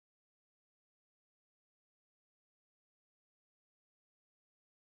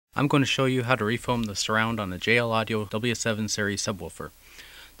I'm going to show you how to refoam the surround on a JL Audio W7 series subwoofer.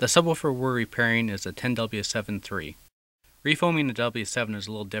 The subwoofer we're repairing is a 10W7 III. Refoaming a W7 is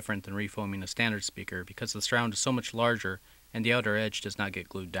a little different than refoaming a standard speaker because the surround is so much larger and the outer edge does not get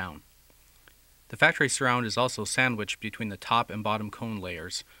glued down. The factory surround is also sandwiched between the top and bottom cone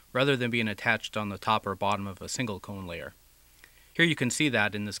layers, rather than being attached on the top or bottom of a single cone layer. Here you can see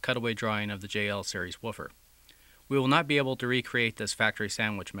that in this cutaway drawing of the JL series woofer. We will not be able to recreate this factory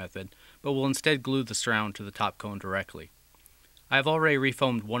sandwich method, but will instead glue the surround to the top cone directly. I have already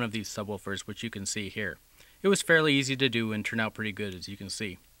refoamed one of these subwoofers, which you can see here. It was fairly easy to do and turned out pretty good, as you can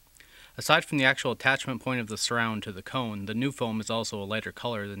see. Aside from the actual attachment point of the surround to the cone, the new foam is also a lighter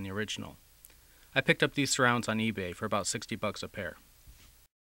color than the original. I picked up these surrounds on eBay for about $60 a pair.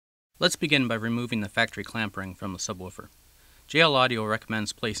 Let's begin by removing the factory clamp ring from the subwoofer. JL Audio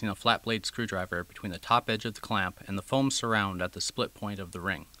recommends placing a flat blade screwdriver between the top edge of the clamp and the foam surround at the split point of the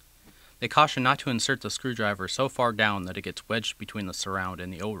ring. They caution not to insert the screwdriver so far down that it gets wedged between the surround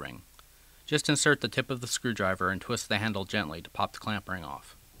and the O-ring. Just insert the tip of the screwdriver and twist the handle gently to pop the clamp ring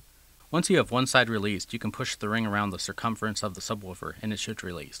off. Once you have one side released, you can push the ring around the circumference of the subwoofer and it should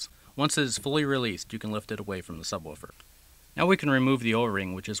release. Once it is fully released, you can lift it away from the subwoofer. Now we can remove the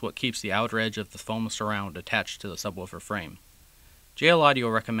O-ring, which is what keeps the outer edge of the foam surround attached to the subwoofer frame. JL Audio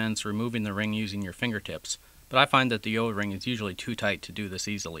recommends removing the ring using your fingertips, but I find that the O-ring is usually too tight to do this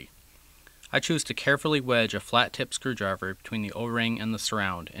easily. I choose to carefully wedge a flat tip screwdriver between the O-ring and the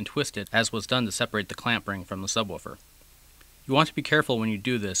surround and twist it as was done to separate the clamp ring from the subwoofer. You want to be careful when you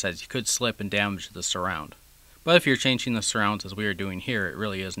do this, as you could slip and damage the surround. But if you're changing the surrounds as we are doing here, it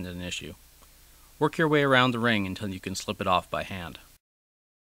really isn't an issue. Work your way around the ring until you can slip it off by hand.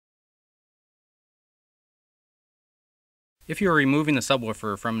 If you are removing the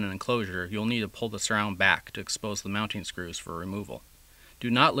subwoofer from an enclosure, you'll need to pull the surround back to expose the mounting screws for removal. Do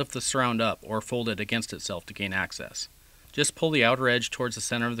not lift the surround up or fold it against itself to gain access. Just pull the outer edge towards the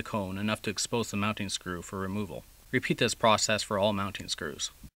center of the cone enough to expose the mounting screw for removal. Repeat this process for all mounting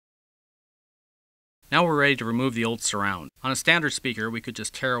screws. Now we're ready to remove the old surround. On a standard speaker, we could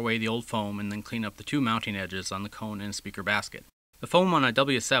just tear away the old foam and then clean up the two mounting edges on the cone and speaker basket. The foam on a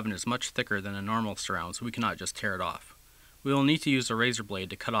W7 is much thicker than a normal surround, so we cannot just tear it off. We will need to use a razor blade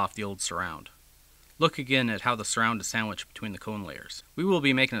to cut off the old surround. Look again at how the surround is sandwiched between the cone layers. We will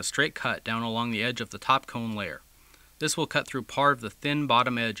be making a straight cut down along the edge of the top cone layer. This will cut through part of the thin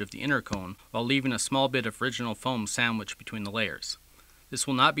bottom edge of the inner cone while leaving a small bit of original foam sandwiched between the layers. This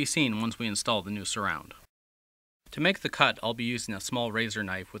will not be seen once we install the new surround. To make the cut, I'll be using a small razor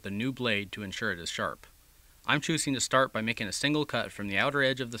knife with a new blade to ensure it is sharp. I'm choosing to start by making a single cut from the outer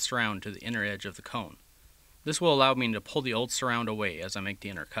edge of the surround to the inner edge of the cone. This will allow me to pull the old surround away as I make the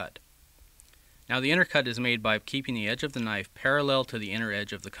inner cut. Now the inner cut is made by keeping the edge of the knife parallel to the inner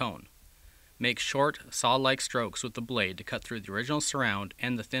edge of the cone. Make short, saw-like strokes with the blade to cut through the original surround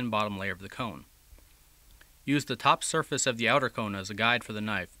and the thin bottom layer of the cone. Use the top surface of the outer cone as a guide for the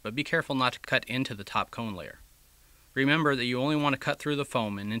knife, but be careful not to cut into the top cone layer. Remember that you only want to cut through the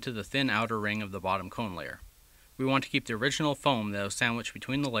foam and into the thin outer ring of the bottom cone layer. We want to keep the original foam that was sandwiched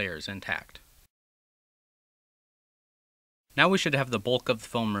between the layers intact. Now we should have the bulk of the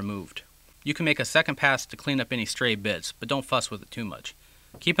foam removed. You can make a second pass to clean up any stray bits, but don't fuss with it too much.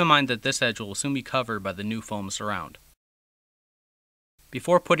 Keep in mind that this edge will soon be covered by the new foam surround.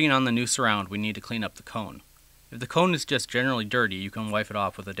 Before putting on the new surround, we need to clean up the cone. If the cone is just generally dirty, you can wipe it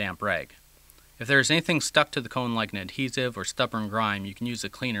off with a damp rag. If there is anything stuck to the cone like an adhesive or stubborn grime, you can use a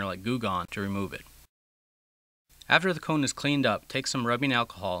cleaner like Goo Gone to remove it. After the cone is cleaned up, take some rubbing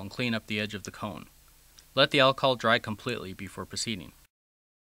alcohol and clean up the edge of the cone. Let the alcohol dry completely before proceeding.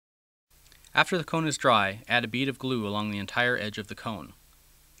 After the cone is dry, add a bead of glue along the entire edge of the cone.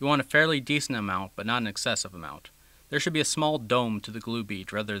 You want a fairly decent amount, but not an excessive amount. There should be a small dome to the glue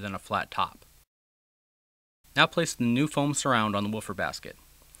bead rather than a flat top. Now place the new foam surround on the woofer basket.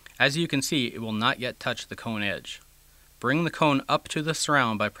 As you can see, it will not yet touch the cone edge. Bring the cone up to the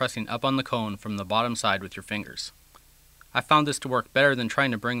surround by pressing up on the cone from the bottom side with your fingers. I found this to work better than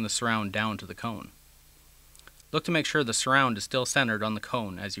trying to bring the surround down to the cone. Look to make sure the surround is still centered on the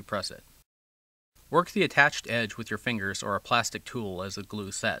cone as you press it. Work the attached edge with your fingers or a plastic tool as the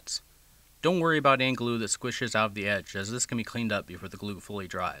glue sets. Don't worry about any glue that squishes out of the edge, as this can be cleaned up before the glue fully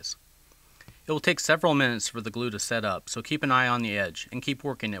dries. It will take several minutes for the glue to set up, so keep an eye on the edge and keep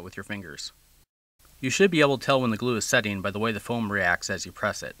working it with your fingers. You should be able to tell when the glue is setting by the way the foam reacts as you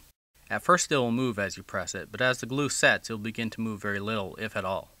press it. At first it will move as you press it, but as the glue sets it will begin to move very little, if at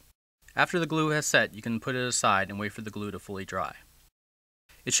all. After the glue has set, you can put it aside and wait for the glue to fully dry.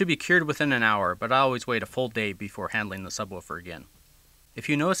 It should be cured within an hour, but I always wait a full day before handling the subwoofer again. If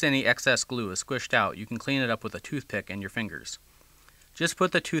you notice any excess glue is squished out, you can clean it up with a toothpick and your fingers. Just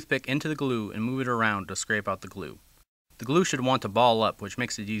put the toothpick into the glue and move it around to scrape out the glue. The glue should want to ball up, which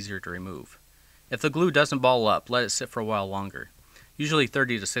makes it easier to remove. If the glue doesn't ball up, let it sit for a while longer. Usually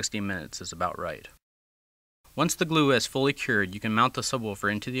 30 to 60 minutes is about right. Once the glue is fully cured, you can mount the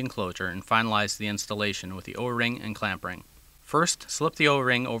subwoofer into the enclosure and finalize the installation with the O-ring and clamp ring. First, slip the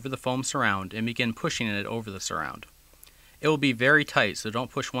O-ring over the foam surround and begin pushing it over the surround. It will be very tight, so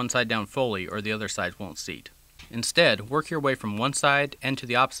don't push one side down fully or the other side won't seat. Instead, work your way from one side and to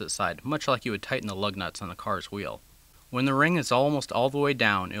the opposite side, much like you would tighten the lug nuts on a car's wheel. When the ring is almost all the way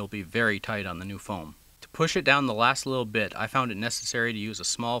down, it will be very tight on the new foam. To push it down the last little bit, I found it necessary to use a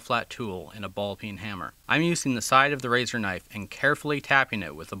small flat tool and a ball-peen hammer. I'm using the side of the razor knife and carefully tapping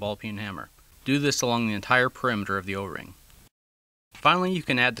it with the ball-peen hammer. Do this along the entire perimeter of the O-ring. Finally, you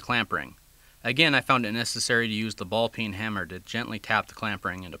can add the clamp ring. Again, I found it necessary to use the ball-peen hammer to gently tap the clamp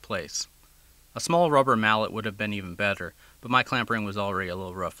ring into place. A small rubber mallet would have been even better, but my clamp ring was already a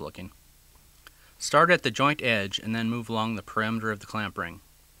little rough looking. Start at the joint edge and then move along the perimeter of the clamp ring.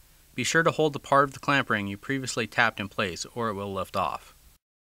 Be sure to hold the part of the clamp ring you previously tapped in place or it will lift off.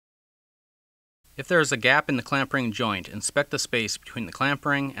 If there is a gap in the clamp ring joint, inspect the space between the clamp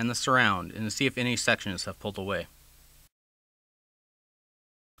ring and the surround and see if any sections have pulled away.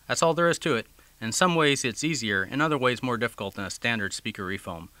 That's all there is to it. In some ways it's easier, in other ways more difficult than a standard speaker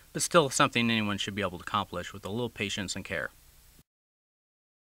refoam, but still something anyone should be able to accomplish with a little patience and care.